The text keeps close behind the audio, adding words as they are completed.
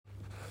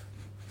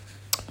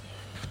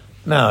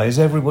Now, is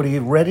everybody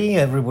ready?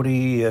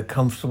 Everybody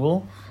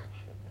comfortable?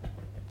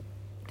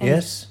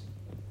 Yes?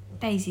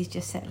 Daisy's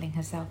just settling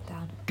herself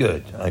down.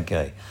 Good,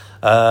 okay.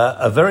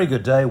 A very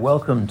good day.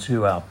 Welcome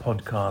to our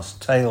podcast,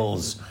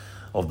 Tales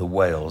of the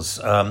Whales.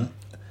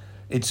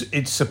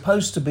 It's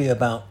supposed to be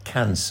about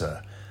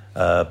cancer,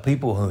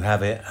 people who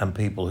have it and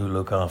people who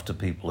look after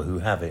people who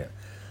have it.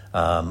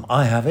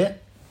 I have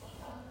it.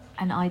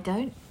 And I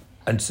don't.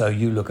 And so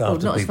you look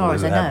after not as people far who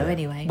as I have know, it.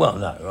 anyway. Well,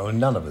 no,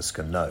 none of us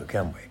can know,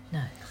 can we?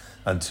 No.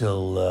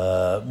 Until,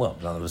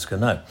 none of us can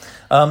know.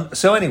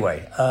 So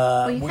anyway...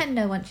 you can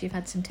know once you've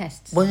had some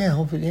tests. Well,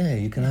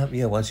 you can have,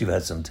 once you've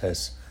had some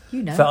tests.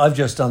 You know. So I've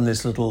just done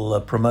this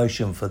little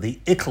promotion for the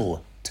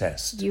ICL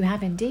test. You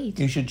have indeed.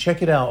 You should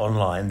check it out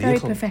online. Very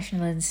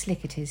professional and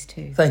slick it is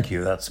too. Thank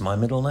you, that's my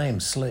middle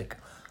name, Slick.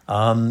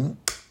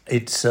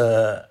 It's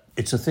a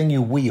thing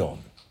you wee on.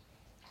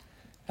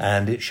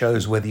 And it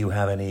shows whether you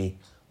have any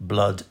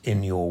blood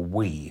in your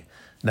wee.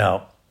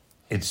 Now,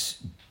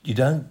 you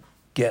don't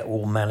get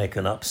all manic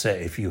and upset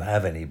if you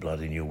have any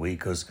blood in your wee,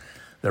 because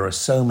there are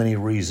so many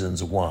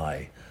reasons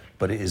why.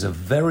 But it is a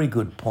very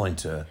good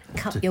pointer.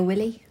 Your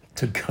willy.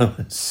 To go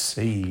and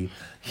see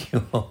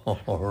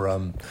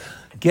your...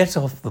 get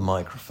off the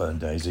microphone,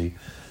 Daisy.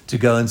 To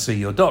go and see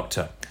your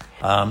doctor.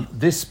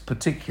 This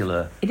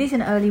particular... It is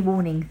an early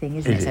warning thing,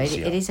 isn't it?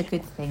 It is a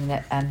good thing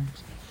that...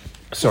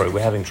 Sorry,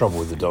 we're having trouble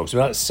with the dogs.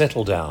 We're about to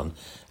settle down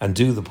and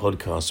do the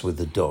podcast with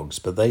the dogs,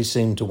 but they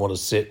seem to want to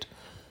sit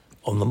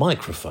on the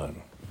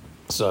microphone.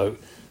 So,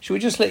 should we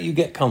just let you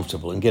get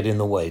comfortable and get in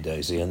the way,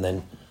 Daisy, and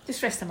then...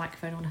 Just rest the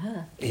microphone on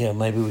her. Yeah,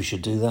 maybe we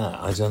should do that.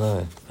 I don't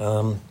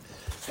know.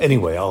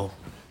 Anyway, I'll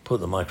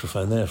put the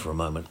microphone there for a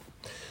moment.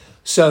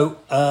 So,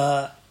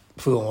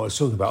 for what I was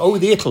talking about. Oh,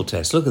 the ICL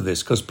test. Look at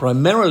this, because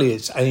primarily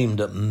it's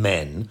aimed at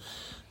men,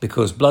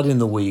 because blood in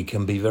the wee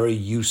can be very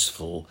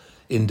useful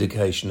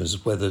indication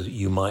as whether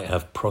you might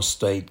have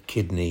prostate,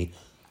 kidney,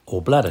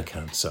 or bladder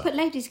cancer. But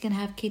ladies can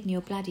have kidney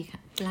or bladder cancer.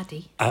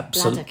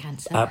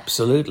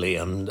 Absolutely,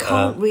 and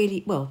can't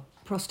really. Well,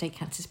 prostate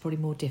cancer is probably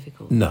more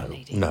difficult.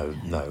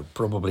 No,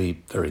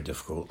 probably very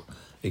difficult,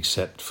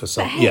 except for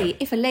some. But hey,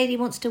 if a lady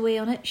wants to wee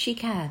on it, she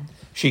can.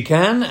 She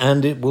can,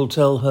 and it will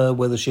tell her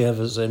whether she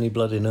has any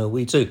blood in her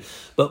wee too.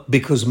 But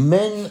because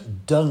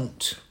men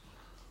don't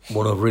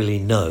want to really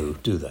know,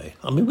 do they?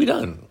 I mean, we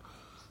don't.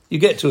 You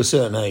get to a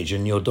certain age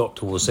and your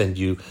doctor will send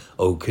you,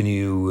 can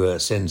you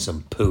send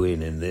some poo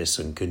in this,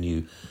 and can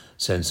you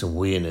send some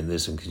wee in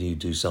this, and can you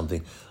do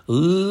something? A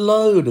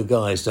load of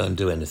guys don't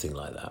do anything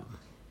like that.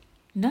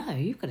 No,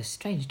 you've got a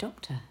strange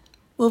doctor.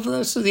 Well,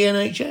 that's the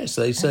NHS.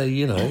 They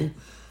say,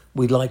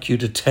 we'd like you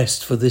to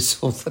test for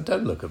this or that.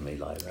 Don't look at me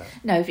like that.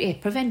 No,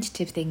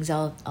 preventative things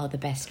are the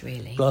best,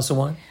 really. Glass of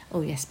wine?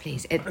 Oh, yes,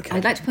 please. Okay.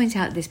 I'd like to point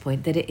out at this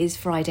point that it is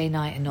Friday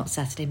night and not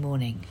Saturday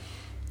morning.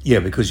 Yeah,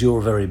 because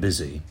you're very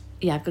busy.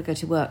 Yeah, I've got to go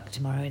to work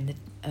tomorrow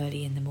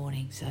early in the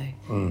morning, so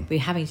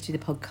we're having to do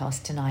the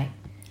podcast tonight.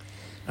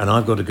 And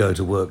I've got to go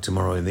to work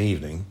tomorrow in the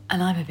evening.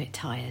 And I'm a bit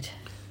tired.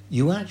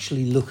 You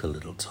actually look a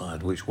little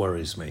tired, which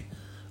worries me.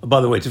 Oh, by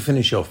the way, to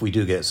finish off, we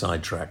do get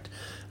sidetracked.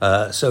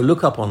 So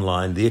look up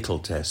online the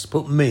ICL test.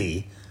 Put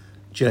me,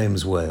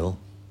 James Whale,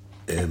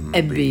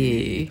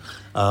 MB.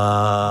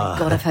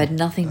 God, I've heard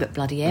nothing but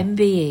bloody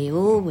MBE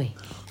all week.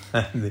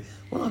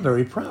 Well, I'm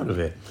very proud of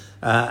it.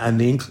 And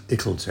the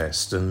ICL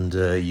test, and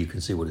you can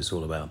see what it's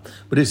all about.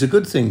 But it's a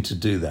good thing to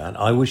do that.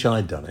 I wish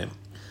I'd done it.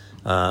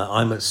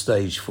 I'm at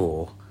stage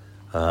 4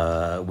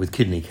 with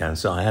kidney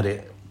cancer. I had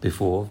it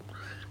before,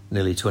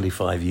 nearly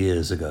 25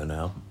 years ago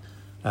now.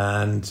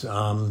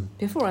 And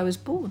before I was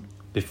born.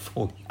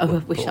 Before I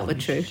wish that were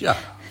true.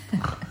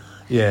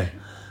 Yeah.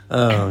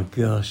 Oh,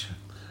 gosh.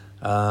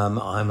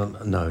 No,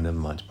 never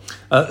mind.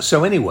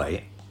 So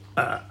anyway,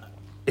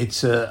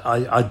 it's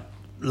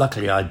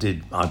luckily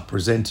I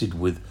presented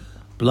with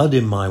blood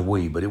in my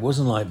wee, but it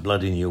wasn't like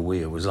blood in your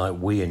wee. It was like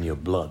wee in your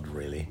blood,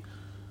 really.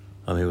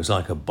 I mean, it was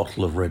like a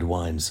bottle of red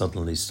wine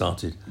suddenly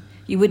started.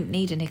 You wouldn't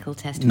need an ICL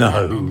test.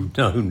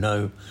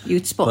 No.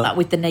 You'd spot that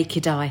with the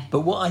naked eye.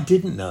 But what I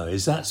didn't know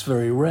is that's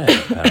very rare,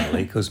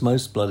 apparently, because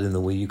most blood in the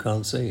wee you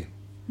can't see.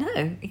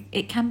 No,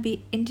 it can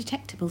be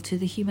indetectable to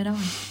the human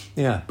eye.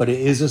 Yeah, but it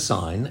is a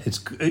sign.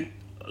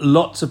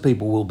 Lots of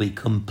people will be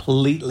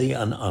completely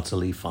and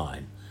utterly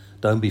fine.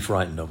 Don't be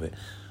frightened of it.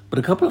 But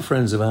a couple of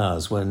friends of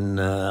ours, when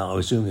I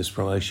was doing this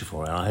promotion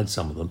for it, I had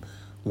some of them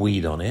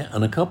weed on it,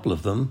 and a couple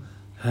of them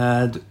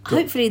had...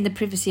 Hopefully in the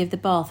privacy of the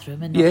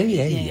bathroom. And Yeah,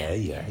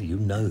 you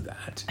know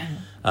that.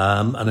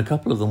 And a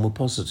couple of them were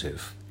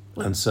positive.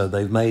 Well, and so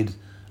they've made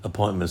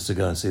appointments to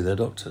go and see their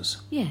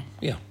doctors. Yeah.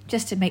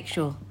 Just to make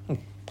sure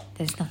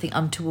there's nothing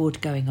untoward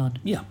going on.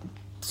 Yeah.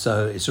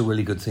 So it's a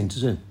really good thing to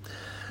do.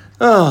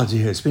 Oh,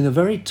 dear, it's been a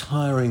very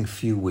tiring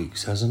few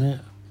weeks, hasn't it?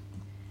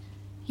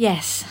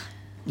 Yes.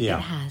 Yeah.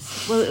 It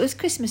has. Well, it was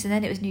Christmas and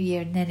then it was New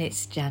Year and then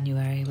it's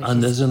January.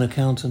 And as an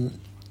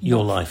accountant,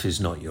 your life is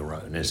not your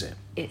own, is it?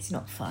 It's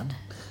not fun.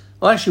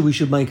 Well, actually, we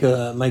should make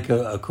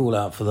a call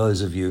out for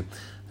those of you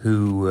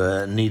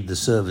who need the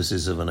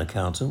services of an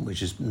accountant,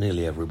 which is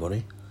nearly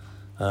everybody.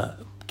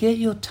 get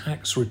your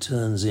tax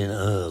returns in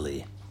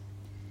early.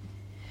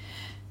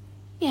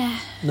 Yeah.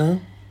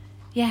 No?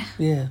 Yeah.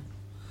 Yeah.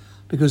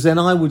 Because then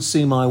I would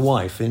see my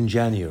wife in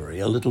January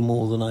a little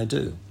more than I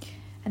do.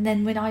 And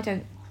then when I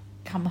don't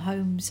come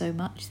home so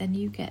much, then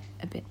you get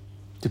a bit...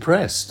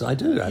 Depressed, I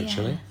do,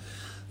 actually. Yeah.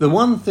 The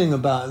one thing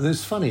about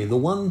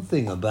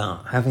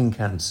having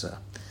cancer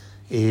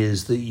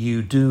is that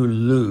you do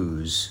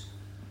lose,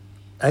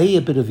 A,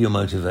 a bit of your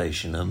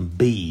motivation, and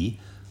B,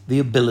 the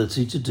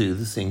ability to do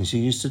the things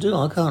you used to do.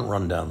 I can't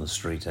run down the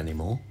street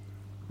anymore.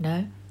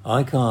 No?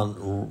 I can't,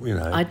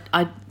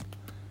 I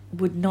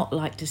would not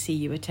like to see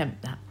you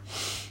attempt that.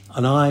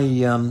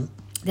 And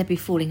They'd be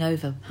falling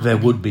over. there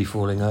would be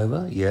falling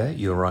over, yeah,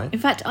 you're right. In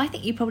fact, I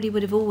think you probably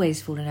would have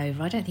always fallen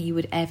over. I don't think you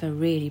would ever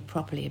really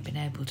properly have been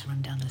able to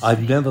run down the street.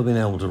 I've never been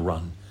able to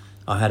run.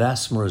 I had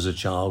asthma as a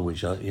child,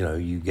 which,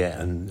 you get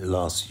and it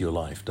lasts your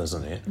life,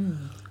 doesn't it?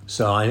 Mm.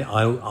 So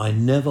I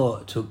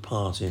never took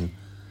part in...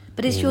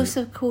 But it's your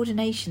sort of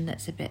coordination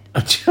that's a bit,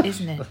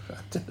 isn't it? I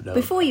don't know.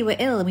 Before you were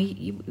ill,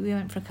 we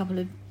went for a couple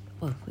of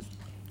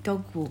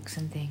dog walks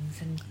and things,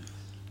 and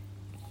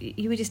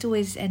you were just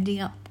always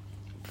ending up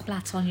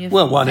flat on your face.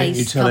 Well, why don't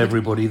you tell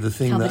everybody the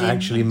thing that covered in-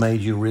 actually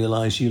made you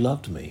realise you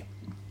loved me?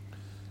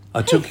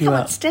 I took you come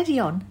on, out... steady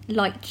on.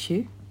 Liked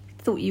you.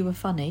 Thought you were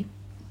funny.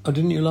 Oh,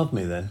 didn't you love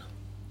me then?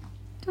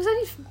 It was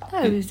only...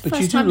 No, it was the But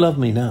first you do time... love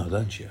me now,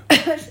 don't you?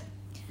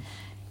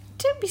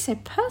 Don't be so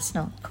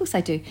personal. Of course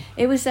I do.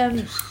 It was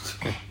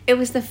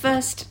the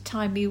first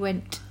time you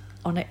went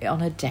on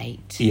a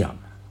date. Yeah.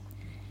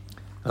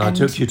 And I And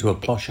took you to a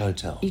posh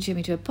hotel. You took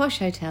me to a posh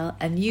hotel,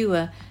 and you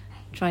were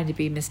trying to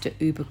be Mr.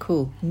 Uber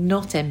Cool,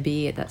 not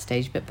MBE at that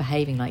stage, but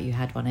behaving like you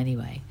had one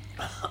anyway.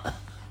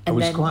 It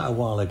was quite a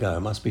while ago. It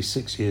must be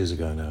 6 years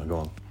ago now. Go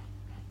on.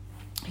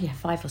 Yeah,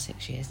 5 or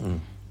 6 years. Mm.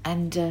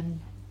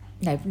 And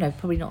no,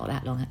 probably not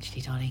that long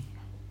actually, darling.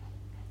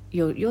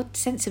 Your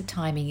sense of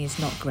timing is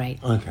not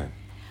great. Okay.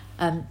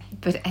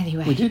 But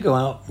anyway, We did go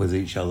out with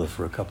each other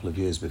for a couple of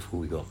years before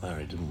we got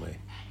married, didn't we?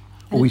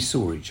 Or we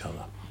saw each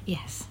other.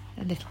 yes,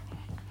 a little.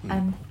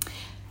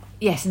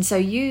 Yes, and so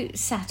you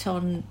sat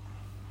on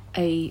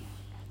a.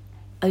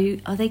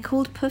 Are they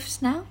called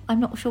puffs now? I'm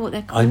not sure what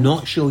they're called. I'm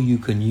not sure you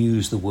can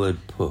use the word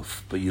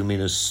puff, but you mean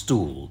a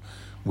stool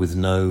with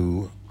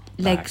no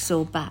legs back.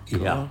 or back.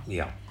 Yeah, Or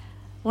yeah.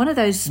 one of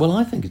those. Well,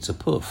 I think it's a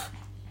puff.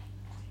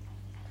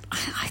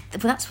 Well,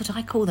 that's what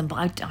I call them,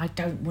 but I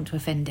don't want to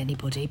offend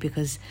anybody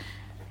because.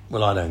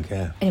 Well, I don't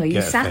care. Anyway,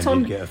 Get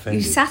offended.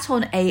 you sat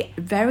on a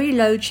very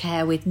low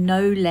chair with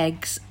no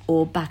legs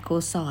or back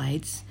or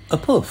sides. A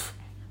puff.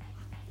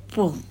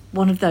 Well,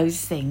 one of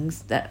those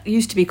things that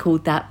used to be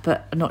called that,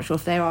 but I'm not sure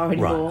if they are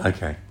anymore. Right,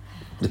 okay.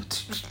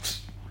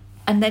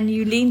 And then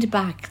you leaned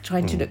back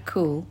trying to look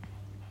cool,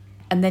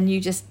 and then you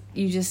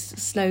just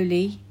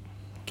slowly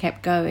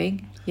kept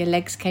going. Your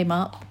legs came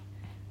up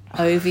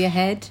over your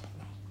head,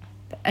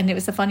 and it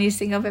was the funniest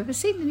thing I've ever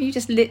seen. And you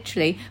just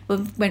literally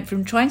went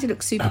from trying to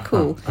look super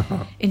cool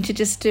into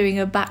just doing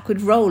a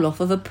backward roll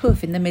off of a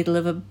puff in the middle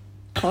of a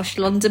posh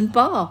London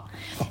bar,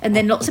 and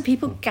then lots of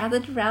people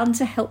gathered around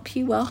to help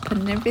you up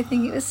and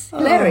everything. It was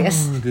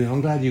hilarious. Oh, dear,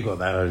 I'm glad you got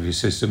that out of your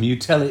system. You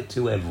tell it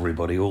to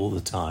everybody all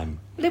the time.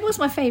 Well, it was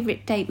my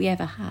favourite date we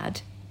ever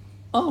had.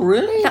 Oh,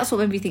 really? That's what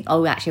made me think,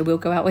 oh, actually, we'll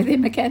go out with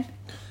him again.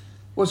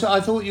 Well, so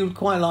I thought you'd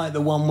quite like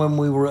the one when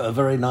we were at a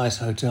very nice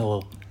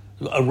hotel,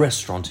 a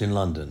restaurant in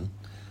London,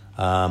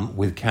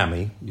 with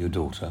Cammy, your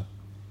daughter,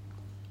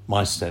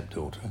 my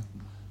stepdaughter.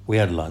 We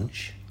had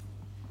lunch,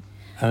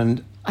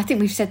 and... I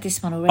think we've said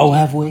this one already. Oh,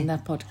 have we? On the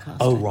podcast.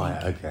 Oh, I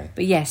right, think. okay.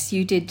 But yes,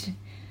 you did.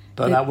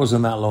 But that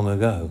wasn't that long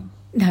ago.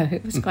 No,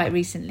 it was quite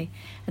recently.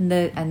 And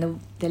the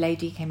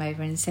lady came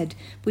over and said,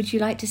 would you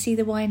like to see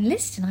the wine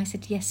list? And I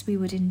said, yes, we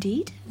would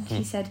indeed. And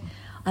she said,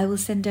 I will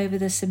send over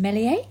the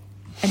sommelier.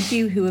 And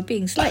you, who were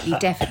being slightly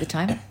deaf at the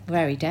time,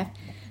 very deaf,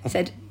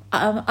 said,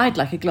 I'd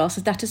like a glass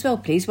of that as well,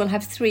 please. We'll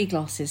have 3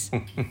 glasses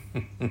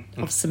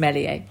of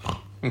sommelier.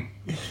 And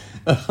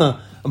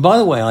by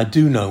the way, I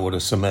do know what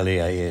a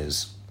sommelier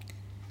is.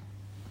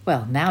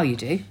 Well, now you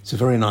do. It's a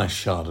very nice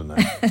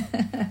Chardonnay.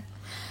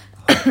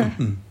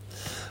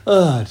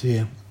 Oh,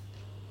 dear.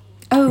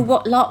 Oh,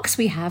 what larks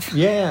we have.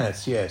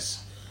 Yes,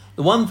 yes.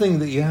 The one thing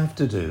that you have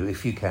to do,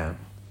 if you can,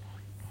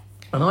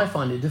 and I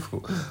find it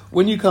difficult,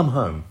 when you come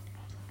home,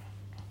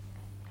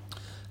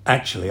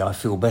 actually, I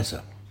feel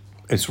better.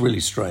 It's really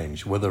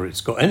strange. Whether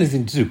it's got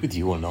anything to do with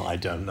you or not, I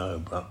don't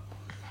know. But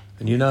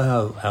and you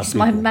know how It's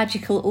people... my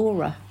magical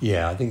aura.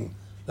 Yeah, I think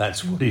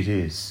that's what it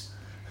is.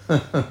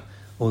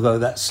 Although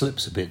that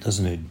slips a bit,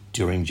 doesn't it,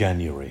 during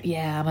January?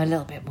 Yeah, I'm a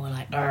little bit more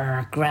like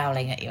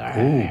growling at you.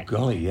 Oh,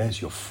 golly,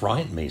 yes, you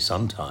frighten me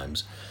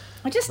sometimes.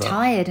 I'm just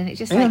tired, and it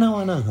just Yeah, no,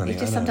 I know, honey, It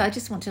just I know. sometimes I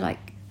just want to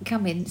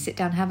come in, sit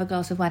down, have a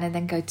glass of wine, and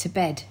then go to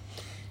bed.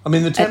 I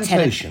mean, the At 10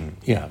 temptation,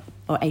 yeah,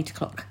 or 8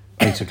 o'clock.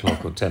 8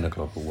 o'clock or 10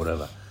 o'clock or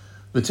whatever.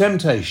 The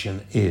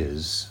temptation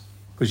is,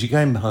 because you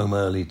came home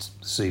early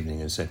this evening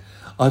and said,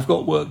 I've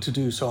got work to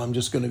do, so I'm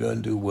just going to go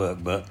and do work,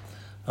 but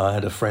I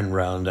had a friend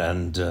round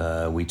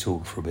and we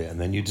talked for a bit,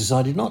 and then you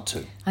decided not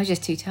to. I was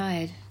just too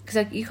tired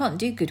because you can't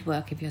do good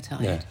work if you're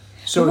tired. Yeah.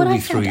 But Sorry what we I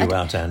threw found- you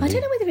out, Andy. I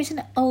don't know whether it's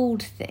an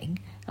old thing,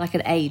 like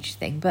an age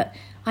thing, but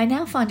I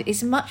now find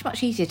it's much,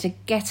 much easier to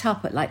get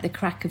up at like the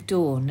crack of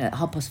dawn at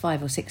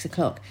 5:30 or 6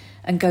 o'clock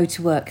and go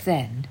to work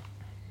then,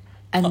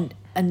 and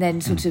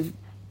then sort of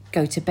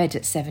go to bed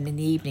at 7 in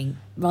the evening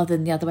rather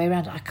than the other way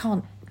around. I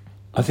can't.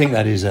 I think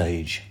that is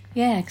age.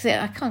 Yeah, because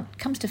I can't. It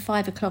comes to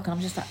 5 o'clock and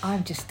I'm just like,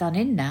 I'm just done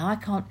in now. I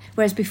can't.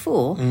 Whereas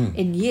before,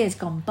 in years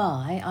gone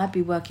by, I'd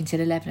be working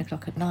till 11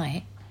 o'clock at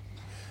night.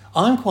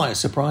 I'm quite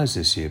surprised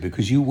this year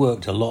because you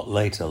worked a lot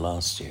later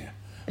last year.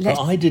 But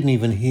I didn't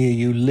even hear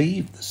you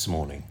leave this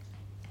morning.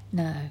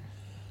 No.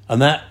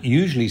 And that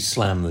usually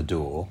slammed the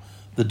door.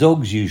 The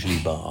dogs usually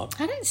bark.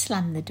 I don't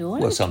slam the door.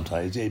 Well,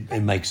 sometimes it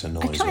makes a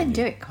noise. I try and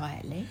do it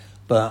quietly.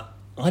 But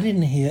I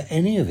didn't hear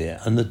any of it,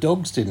 and the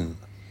dogs didn't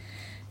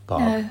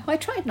bark. No, I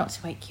tried not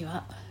to wake you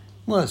up.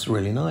 Well, it's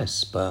really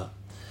nice, but,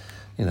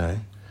 you know.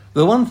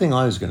 The one thing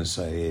I was going to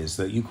say is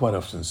that you quite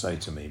often say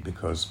to me,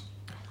 because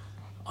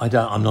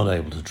I'm not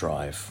able to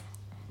drive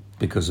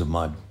because of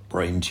my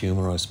brain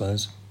tumour, I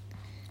suppose.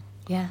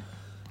 Yeah.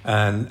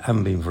 And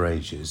haven't been for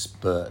ages,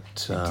 but...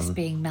 Just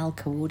being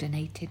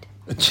mal-coordinated.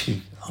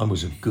 I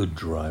was a good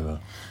driver.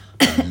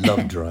 I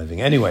loved driving.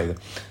 Anyway,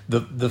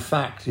 the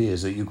fact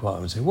is that you quite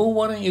often say, well,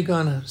 why don't you go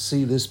and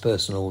see this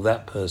person or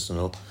that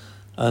person?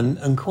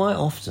 And quite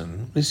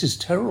often, this is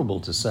terrible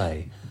to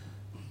say,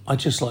 I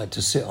just like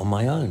to sit on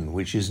my own,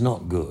 which is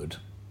not good.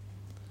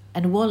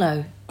 And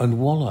wallow. And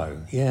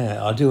wallow,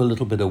 yeah. I do a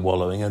little bit of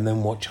wallowing and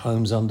then watch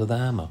Homes Under the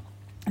Hammer.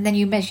 And then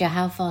you measure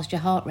how fast your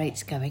heart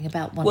rate's going,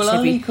 about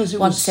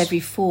once every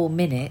 4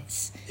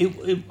 minutes.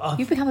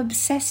 You've become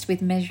obsessed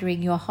with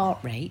measuring your heart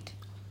rate.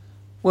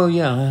 Well,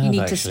 yeah, I have. You need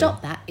actually. to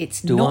stop that.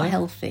 It's Do not I?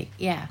 healthy.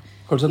 Yeah.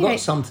 Because I've got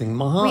something.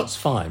 My heart's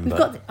fine,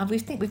 but I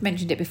think we've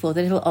mentioned it before.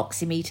 The little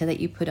oximeter that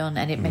you put on,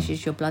 and it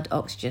measures your blood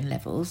oxygen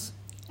levels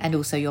and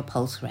also your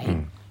pulse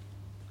rate.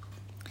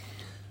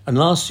 And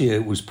last year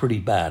it was pretty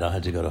bad. I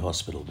had to go to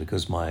hospital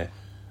because my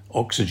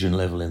oxygen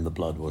level in the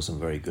blood wasn't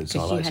very good, so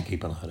I like to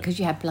keep an eye on it. Because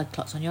you had blood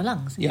clots on your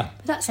lungs. Yeah.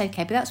 But that's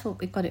okay, but that's what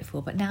we've got it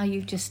for. But now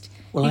you've just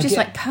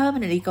like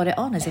permanently got it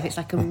on as if it's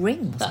like a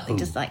ring or something.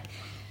 Just like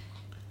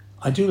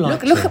I do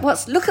like look at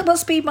what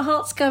speed my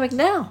heart's going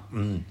now.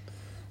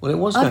 Well, it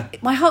was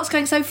my heart's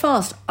going so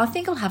fast. I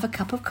think I'll have a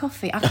cup of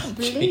coffee. I can't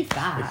believe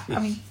that. I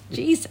mean,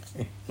 Jesus.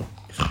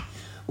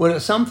 Well,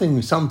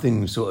 something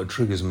sort of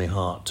triggers my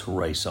heart to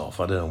race off.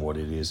 I don't know what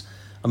it is.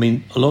 I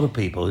mean, a lot of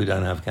people who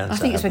don't have cancer. I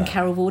think it's when that.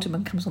 Carol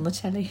Vorderman comes on the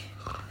telly.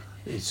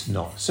 It's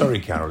not. Sorry,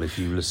 Carol, if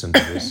you listen to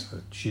this.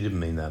 She didn't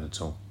mean that at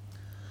all.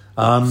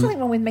 There's something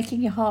wrong with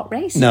making your heart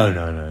race.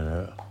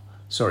 No.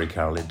 Sorry,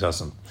 Carol, it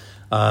doesn't.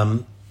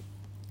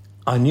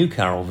 I knew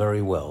Carol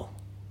very well,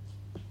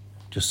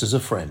 just as a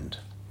friend.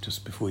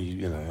 Just before I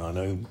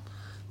know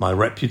my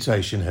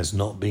reputation has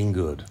not been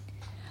good.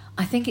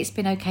 I think it's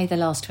been okay the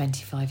last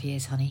 25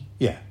 years, honey.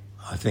 Yeah,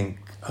 I think...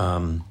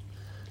 and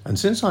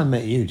since I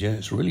met you, Jen,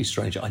 it's really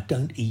strange. I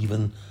don't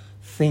even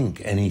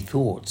think any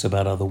thoughts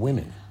about other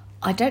women.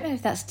 I don't know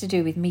if that's to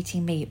do with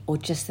meeting me or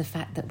just the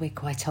fact that we're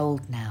quite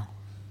old now.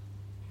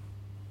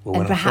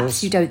 Well, and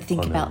perhaps you don't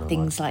think about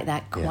things like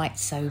that quite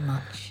so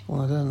much.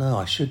 Well, I don't know.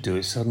 I should do.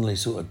 It suddenly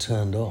sort of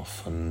turned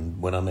off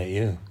and when I met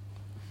you.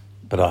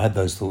 But I had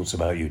those thoughts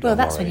about you. Well,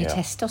 that's when your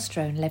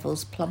testosterone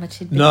levels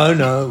plummeted. No,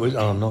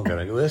 I'm not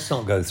going to. Let's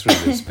not go through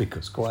this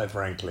because, quite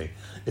frankly,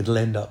 it'll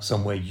end up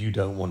somewhere you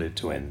don't want it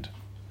to end.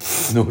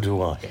 Nor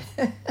do I.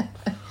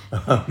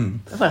 Well,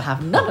 I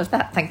have none of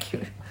that, thank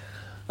you.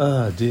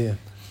 Oh, dear.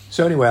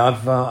 So anyway,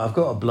 I've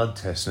got a blood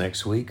test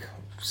next week.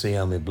 See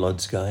how my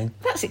blood's going.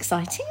 That's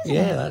exciting, isn't it?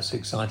 Yeah, that's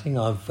exciting.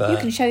 You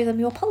can show them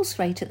your pulse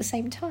rate at the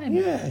same time.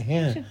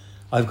 Yeah.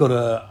 I've got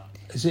a...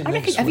 Is it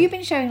next week? Have you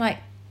been showing, like,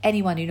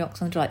 anyone who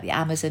knocks on the door, like the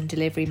Amazon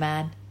delivery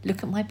man,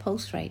 look at my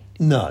pulse rate?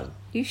 No.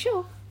 You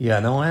sure? Yeah,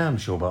 no, I am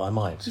sure, but I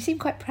might. You seem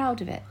quite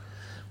proud of it.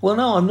 Well,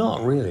 no, I'm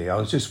not really. I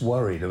was just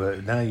worried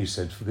about. Now you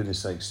said, for goodness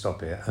sake,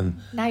 stop it. And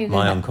my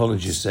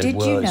oncologist said,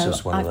 it's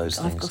just one of those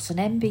things. I've got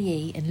an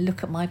MBE and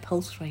look at my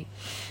pulse rate.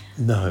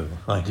 No,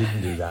 I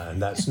didn't do that.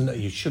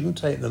 And you shouldn't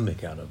take the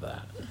mick out of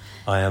that.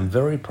 I am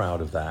very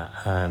proud of that.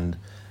 And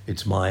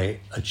it's my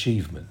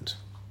achievement.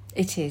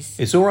 It is.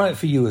 It's all right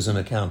for you as an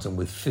accountant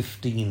with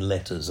 15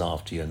 letters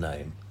after your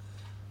name.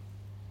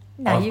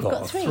 No, you've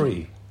got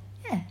three.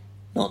 Yeah.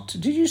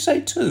 Did you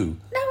say 2?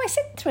 No, I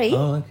said 3.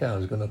 Oh, okay. I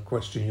was going to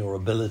question your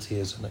ability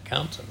as an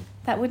accountant.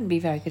 That wouldn't be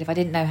very good if I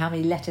didn't know how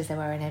many letters there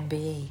were in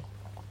MBE.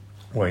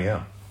 Well,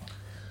 yeah.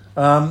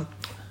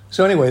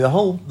 So anyway, the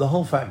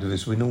whole fact of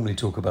this, we normally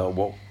talk about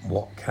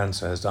what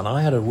cancer has done.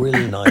 I had a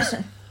really nice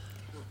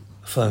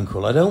phone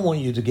call. I don't want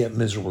you to get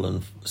miserable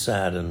and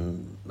sad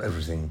and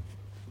everything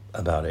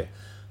about it,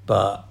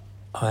 but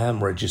I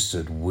am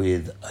registered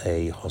with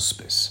a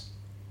hospice.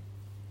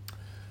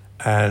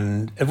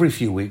 And every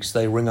few weeks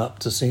they ring up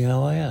to see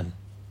how I am.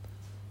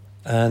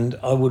 And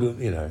I would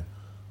have,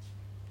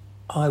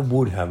 I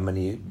would have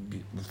many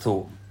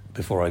thought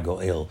before I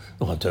got ill,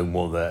 I don't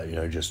want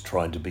that, just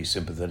trying to be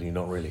sympathetic,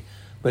 not really.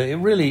 But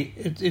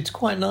it's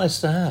quite nice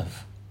to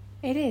have.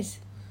 It is.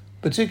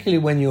 Particularly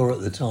when you're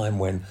at the time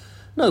when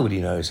nobody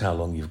knows how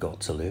long you've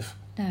got to live.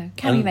 No,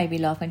 Cammy made me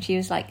laugh when she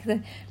was like,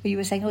 when you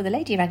were saying, the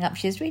lady rang up,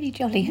 she was really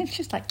jolly. And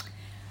she's like,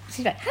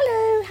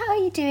 hello, how are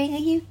you doing? Are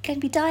you going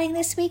to be dying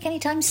this week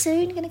anytime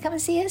soon? Going to come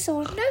and see us?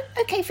 Or no?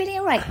 Okay, feeling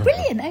all right.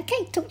 Brilliant.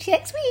 Okay, talk to you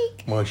next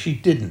week. Well, she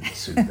didn't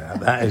do that.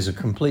 That is a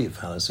complete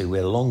fallacy.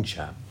 We're a long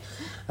chat.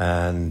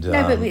 And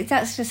no, but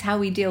that's just how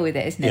we deal with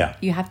it, isn't it? Yeah.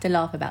 You have to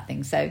laugh about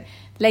things. So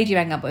the lady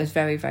rang up, it was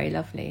very, very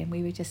lovely. And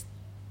we were just...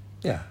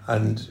 Yeah,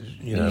 and,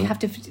 you have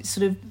to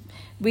sort of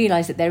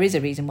realise that there is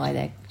a reason why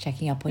they're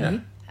checking up on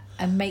you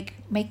and make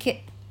it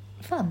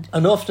fun.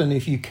 And often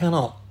if you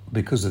cannot,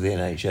 because of the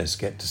NHS,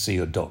 get to see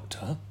your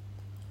doctor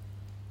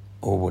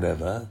or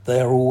whatever,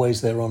 they are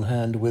always there on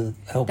hand with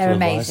helpful advice.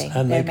 Amazing.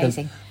 And they're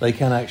amazing. They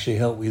can actually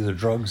help with the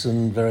drugs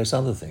and various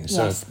other things.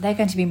 Yes, so, they're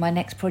going to be my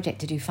next project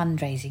to do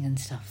fundraising and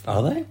stuff.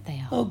 Are they?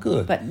 They are. Oh,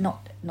 good. But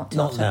not now.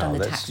 I've done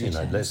the tax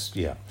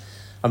returns.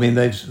 I mean,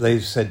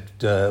 they've said,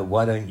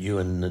 why don't you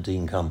and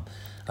Nadine come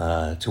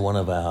to one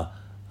of our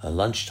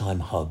lunchtime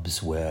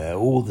hubs where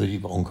all the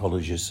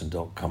oncologists and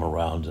doc come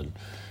around and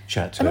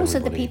chat to everybody. And also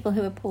the people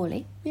who are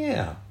poorly.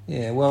 Yeah,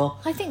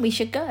 well... I think we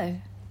should go.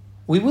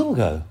 We will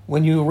go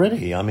when you're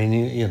ready. I mean,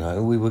 you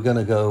know, we were going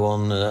to go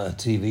on a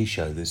TV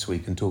show this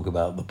week and talk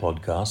about the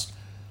podcast.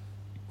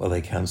 Well,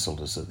 they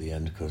cancelled us at the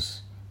end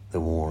because there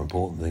were more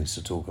important things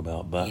to talk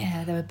about. But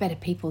yeah, there were better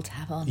people to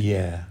have on.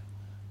 Yeah,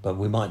 but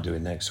we might do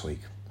it next week.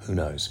 Who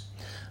knows?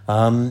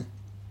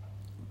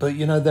 But,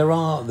 you know, there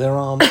are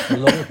a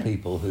lot of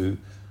people who...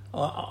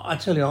 I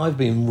tell you, I've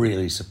been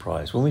really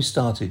surprised. When we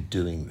started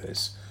doing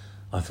this,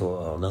 I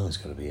thought, no one's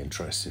going to be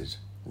interested,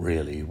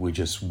 really. We're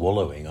just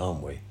wallowing,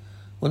 aren't we?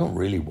 We're not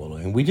really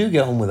wallowing. We do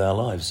get on with our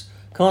lives.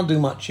 Can't do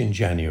much in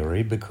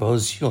January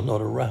because you're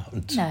not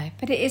around. No,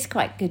 but it is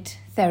quite good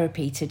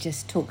therapy to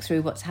just talk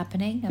through what's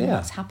happening and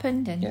what's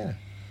happened.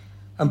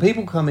 And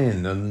people come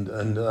in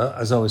and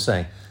as I was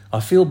saying, I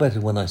feel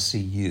better when I see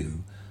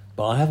you,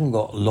 but I haven't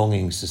got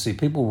longings to see.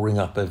 People ring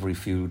up every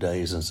few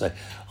days and say,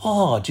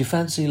 do you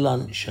fancy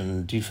lunch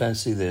and do you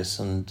fancy this?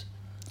 And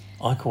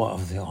I quite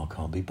often think, I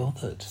can't be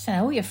bothered. So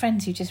all your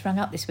friends who just rang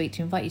up this week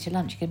to invite you to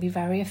lunch are going to be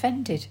very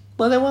offended.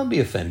 Well, they won't be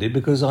offended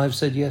because I've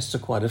said yes to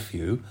quite a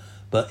few,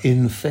 but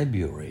in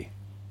February.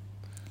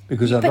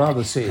 Because I'd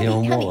rather sit here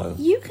and wallow.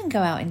 You can go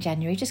out in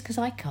January just because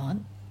I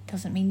can't.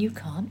 Doesn't mean you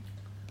can't.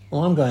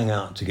 Well, I'm going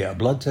out to get a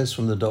blood test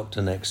from the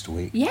doctor next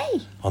week.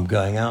 Yay! I'm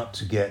going out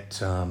to get...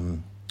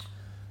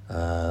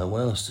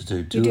 what else to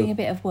do? You're doing a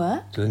bit of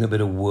work? Doing a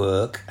bit of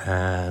work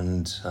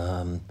and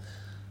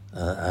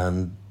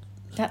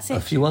that's it.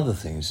 A few other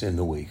things in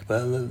the week.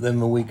 But then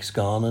the week's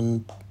gone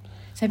and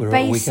so we're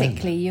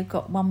basically you've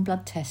got one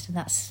blood test and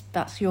that's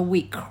your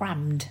week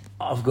crammed.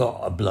 I've got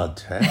a blood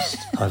test.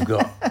 I've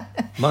got...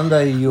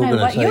 Monday you're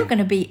You're going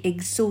to be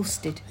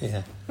exhausted.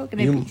 Yeah. You're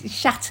going to be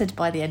shattered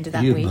by the end of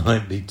that week. You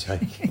might be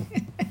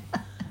taking...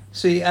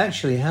 See,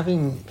 actually,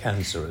 having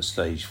cancer at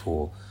stage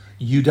 4...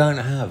 You don't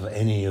have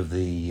any of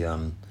the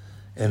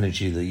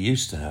energy that you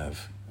used to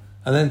have.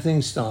 And then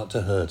things start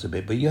to hurt a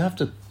bit. But you have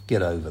to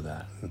get over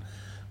that.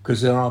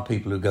 Because there are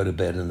people who go to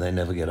bed and they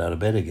never get out of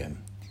bed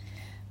again.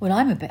 Well,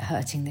 I'm a bit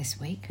hurting this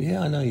week.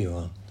 Yeah, I know you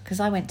are. Because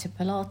I went to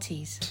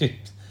Pilates. Do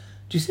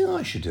you think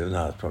I should do it?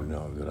 No, it's probably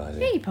not a good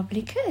idea. Yeah, you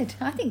probably could.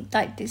 I think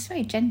it's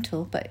very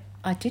gentle, but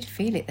I did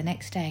feel it the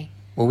next day.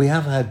 Well, we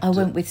have had... I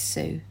went with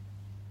Sue.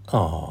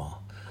 Oh.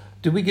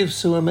 Did we give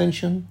Sue a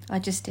mention? I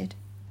just did.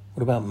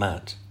 What about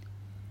Matt?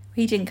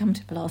 He didn't come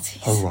to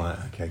Pilates. Oh, right,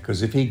 okay.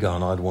 Because if he'd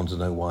gone, I'd want to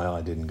know why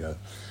I didn't go.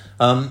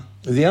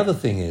 The other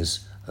thing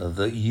is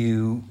that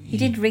He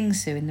did ring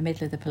Sue in the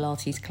middle of the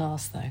Pilates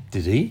class, though.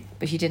 Did he?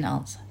 But she didn't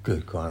answer.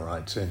 Good, quite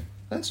right, too.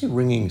 That's you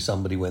ringing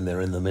somebody when they're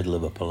in the middle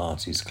of a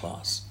Pilates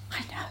class.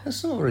 I know.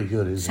 That's not very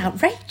good, is it? It's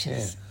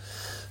outrageous. Yeah.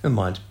 Never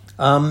mind.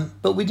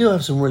 But we do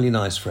have some really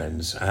nice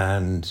friends,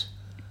 and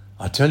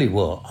I tell you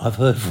what, I've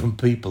heard from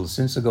people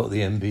since I got the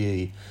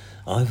MBE.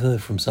 I've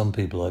heard from some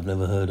people I've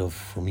never heard of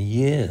from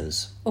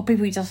years. Or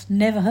people you just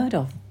never heard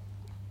of.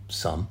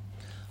 Some.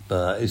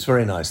 But it's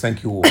very nice.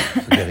 Thank you all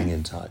for getting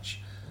in touch.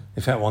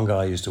 In fact, one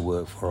guy I used to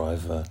work for,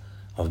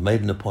 I've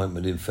made an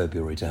appointment in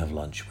February to have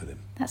lunch with him.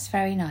 That's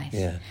very nice.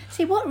 Yeah.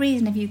 See, what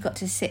reason have you got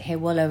to sit here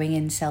wallowing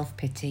in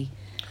self-pity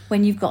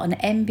when you've got an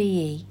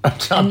MBE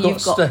and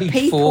you've got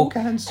stage 4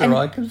 cancer? And,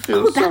 I can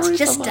feel sorry for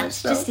myself.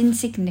 That's just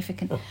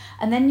insignificant.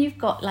 And then you've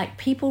got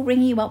people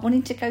ringing you up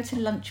wanting to go to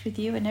lunch with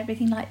you and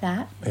everything like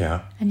that.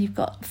 Yeah. And you've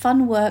got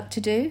fun work to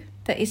do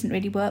that isn't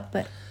really work,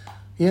 but...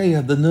 Yeah, you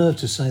had the nerve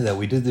to say that.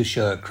 We did this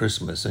show at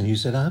Christmas and you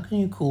said, how can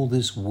you call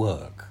this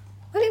work?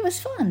 Well, it was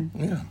fun.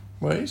 Yeah,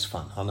 well, it's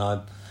fun. And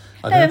I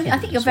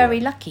think you're very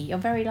lucky. You're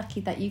very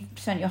lucky that you've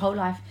spent your whole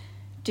life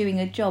doing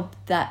a job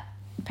that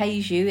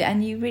pays you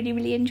and you really,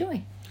 really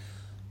enjoy.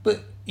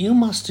 But you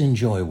must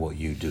enjoy what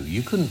you do.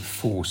 You couldn't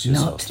force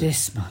yourself Not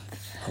this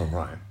month. Oh,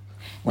 right.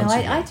 No,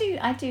 I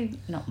do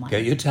not mind.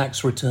 Get your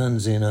tax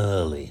returns in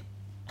early.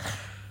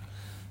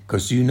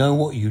 Because you know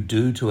what you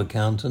do to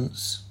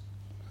accountants?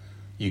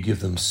 You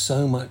give them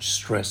so much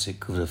stress it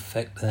could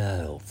affect their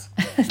health.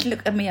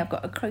 Look at me, I've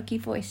got a croaky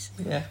voice.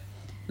 Yeah.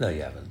 No,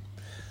 you haven't.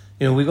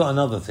 You know, we've got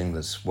another thing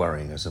that's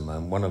worrying us at the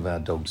moment. One of our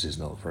dogs is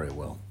not very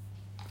well.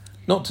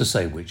 Not to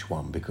say which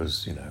one,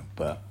 because, you know,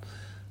 but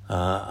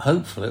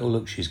hopefully, oh,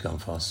 look, she's gone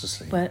fast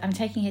asleep. Well, I'm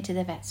taking her to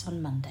the vets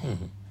on Monday.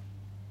 Mm-hmm.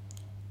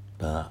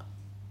 But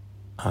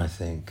I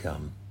think,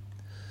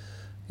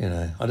 you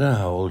know, I don't know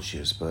how old she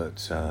is,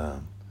 but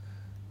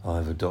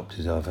I've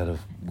adopted her,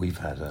 we've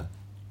had her.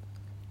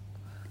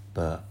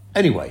 But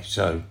anyway,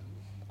 so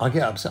I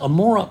get upset. I'm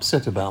more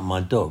upset about my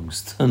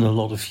dogs than a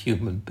lot of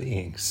human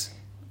beings.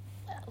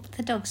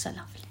 The dogs are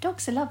lovely.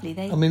 Dogs are lovely.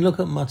 I mean, look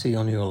at Mutty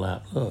on your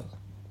lap. Look.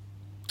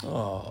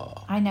 Oh.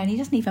 I know, and he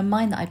doesn't even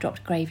mind that I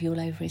dropped gravy all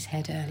over his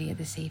head earlier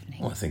this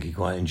evening. Well, I think he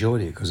quite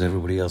enjoyed it because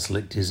everybody else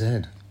licked his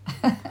head.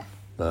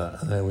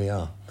 But there we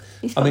are.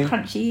 He's got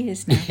crunchy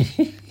ears now.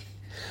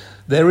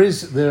 There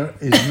is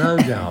no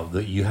doubt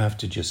that you have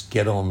to just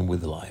get on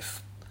with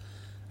life.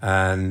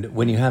 And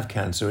when you have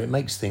cancer, it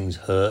makes things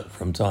hurt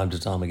from time to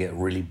time. I get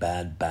really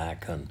bad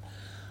back, and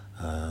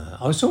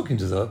I was talking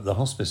to the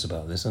hospice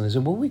about this, and they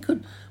said, "Well, we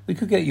could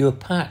get you a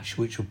patch,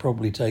 which would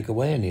probably take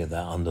away any of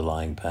that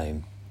underlying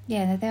pain."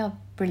 Yeah, they are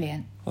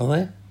brilliant. Are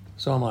they?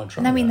 So I might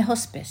try. No, I mean the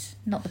hospice,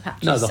 not the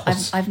patches. No, the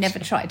hospice. I've never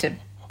tried a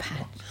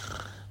patch.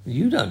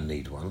 You don't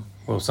need one.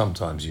 Well,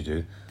 sometimes you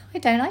do. I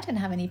don't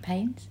have any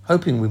pains.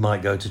 Hoping we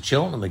might go to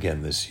Cheltenham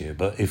again this year,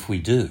 but if we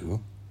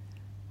do,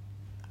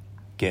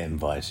 get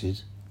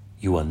invited.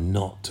 You are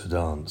not to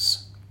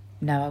dance.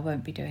 No, I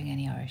won't be doing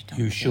any Irish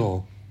dancing. You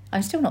sure?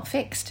 I'm still not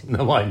fixed.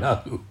 No, I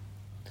know.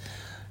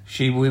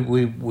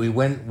 We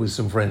went with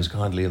some friends,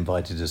 kindly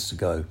invited us to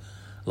go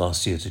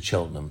last year to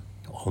Cheltenham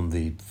on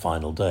the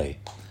final day.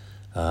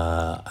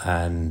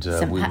 And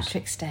St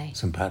Patrick's Day.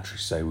 St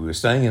Patrick's Day. We were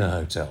staying in a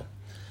hotel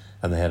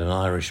and they had an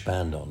Irish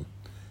band on.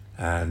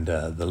 And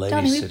the lady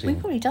Darling, sitting...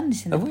 we've already done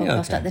this in the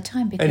podcast at the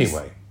time. Because...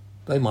 Anyway,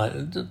 they might...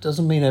 It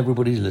doesn't mean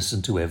everybody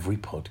listened to every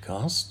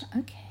podcast.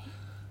 Okay.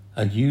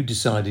 And you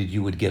decided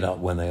you would get up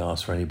when they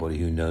asked for anybody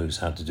who knows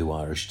how to do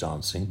Irish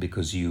dancing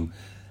because you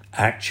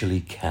actually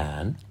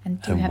can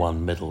and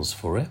won medals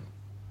for it.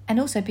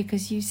 And also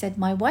because you said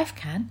my wife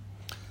can.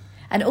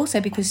 And also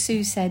because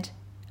Sue said,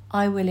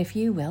 I will if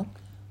you will.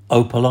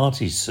 Oh,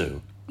 Pilates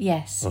Sue.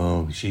 Yes.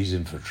 Oh, she's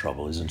in for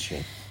trouble, isn't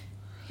she?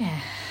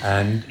 Yeah.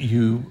 And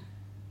you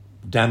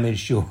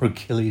damaged your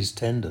Achilles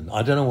tendon.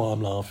 I don't know why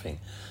I'm laughing,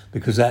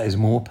 because that is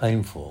more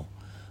painful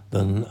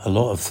than a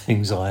lot of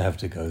things I have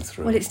to go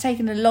through. Well, it's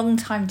taken a long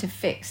time to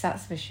fix,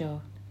 that's for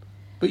sure.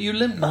 But you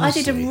limp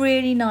nicely. I did a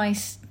really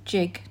nice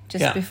jig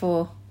just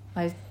before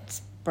I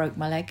broke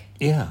my leg.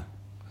 Yeah.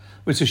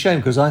 Well, it's a shame,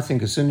 because I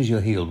think as soon as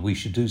you're healed, we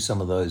should do some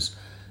of those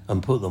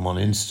and put them on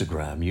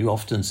Instagram. You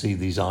often see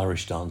these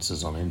Irish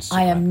dancers on Instagram.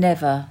 I am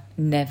never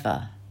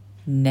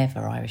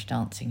Irish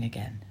dancing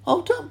again.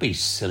 Oh, don't be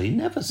silly.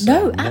 Never say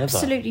No, never.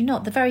 absolutely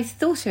not. The very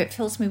thought of it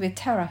fills me with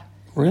terror.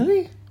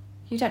 Really?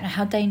 You don't know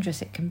how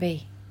dangerous it can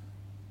be.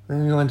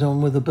 Then you went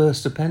on with a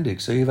burst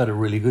appendix, so you've had a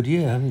really good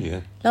year, haven't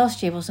you?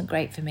 Last year wasn't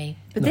great for me,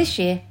 but this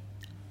year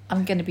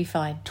I'm going to be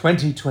fine.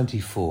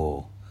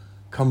 2024.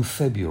 Come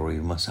February,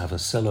 we must have a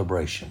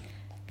celebration.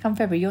 Come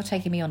February, you're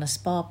taking me on a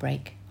spa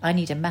break. I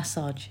need a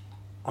massage.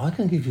 I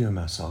can give you a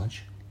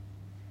massage.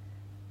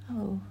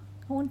 Oh,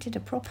 I wanted a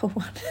proper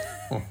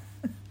one.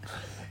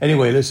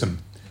 Anyway, listen,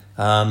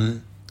 I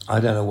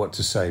don't know what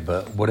to say,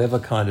 but whatever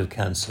kind of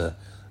cancer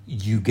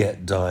you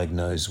get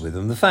diagnosed with,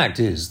 and the fact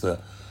is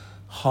that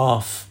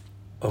half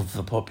of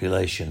the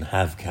population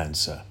have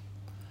cancer,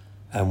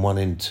 and 1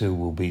 in 2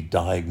 will be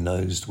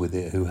diagnosed with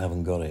it who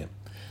haven't got it.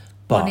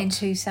 But 1 in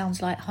 2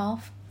 sounds like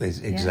half.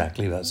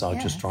 Exactly, that's I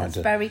was just trying that's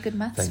to... very good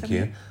maths. Thank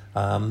you.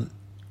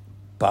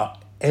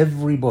 But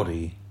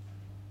everybody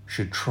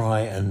should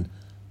try and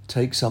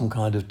take some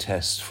kind of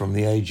test from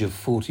the age of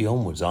 40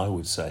 onwards, I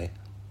would say.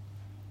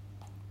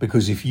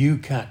 Because if you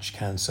catch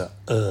cancer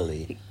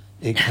early,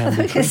 it can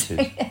be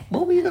treated.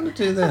 What were you going to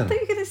do then? I thought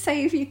you were going to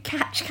say if you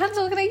catch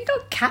cancer, you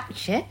don't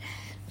catch it.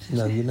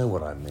 No, you know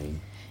what I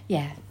mean.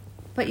 Yeah.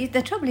 But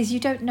the trouble is you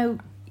don't know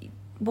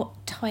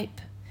what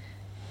type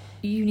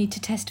you need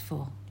to test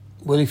for.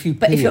 Well, if you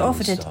if you're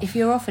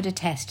offered a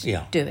test,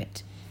 do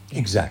it. Yeah.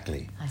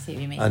 Exactly. I see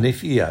what you mean. And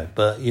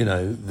but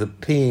the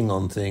peeing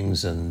on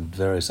things and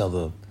various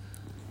other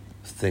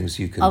things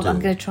you can do. I'm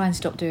going to try and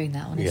stop doing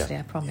that, honestly,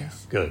 I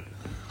promise. Yeah, good.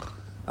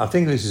 I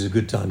think this is a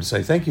good time to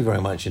say thank you very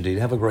much indeed.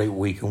 Have a great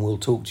week, and we'll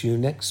talk to you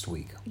next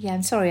week. Yeah,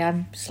 I'm sorry,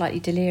 I'm slightly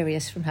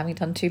delirious from having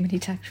done too many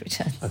tax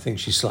returns. I think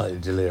she's slightly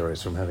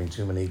delirious from having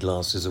too many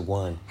glasses of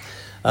wine.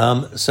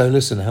 So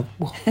listen,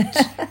 what?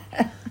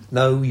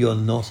 No, you're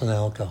not an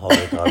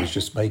alcoholic. I was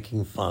just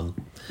making fun.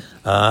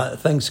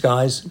 Thanks,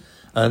 guys.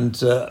 And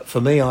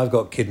for me, I've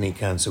got kidney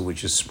cancer,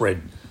 which has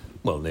spread,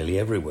 nearly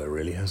everywhere,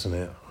 really, hasn't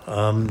it?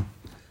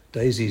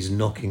 Daisy's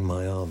knocking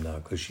my arm now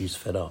because she's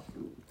fed up.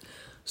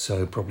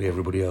 So probably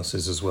everybody else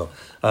is as well.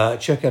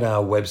 Check out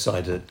our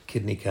website at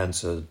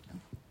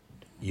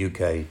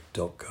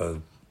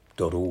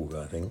kidneycanceruk.co.org,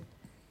 I think.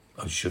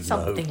 I should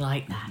know. Something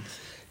like that.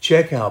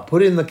 Check out,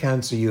 put in the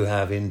cancer you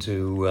have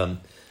into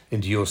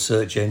your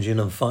search engine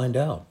and find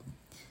out.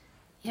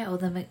 Yeah, or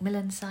the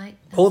Macmillan site.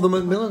 Or the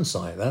Macmillan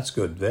site. That's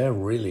good. They're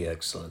really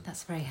excellent.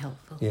 That's very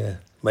helpful. Yeah.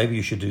 Maybe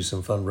you should do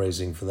some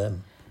fundraising for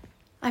them.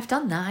 I've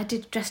done that. I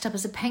did dressed up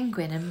as a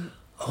penguin and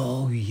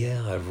Oh,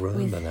 yeah, I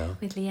remember now.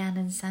 with Leanne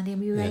and Sandy,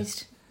 and we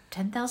raised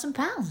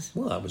 £10,000.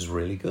 Well, that was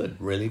really good,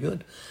 really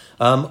good.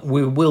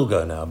 We will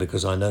go now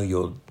because I know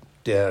you're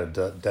dying.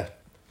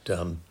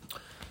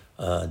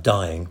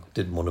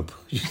 Didn't want to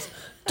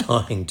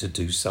dying to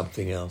do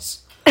something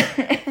else.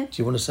 Do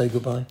you want to say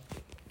goodbye?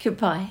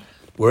 Goodbye.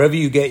 Wherever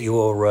you get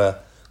your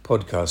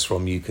podcasts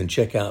from, you can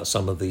check out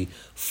some of the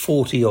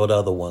 40-odd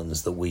other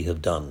ones that we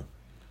have done.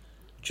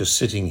 Just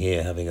sitting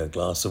here having a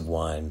glass of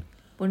wine.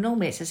 Well,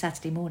 normally it's a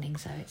Saturday morning,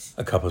 so it's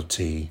a cup of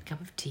tea. a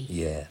cup of tea.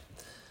 Yeah.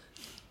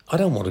 I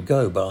don't want to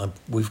go, but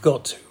we've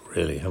got to,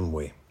 really, haven't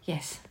we?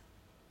 Yes.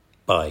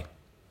 Bye.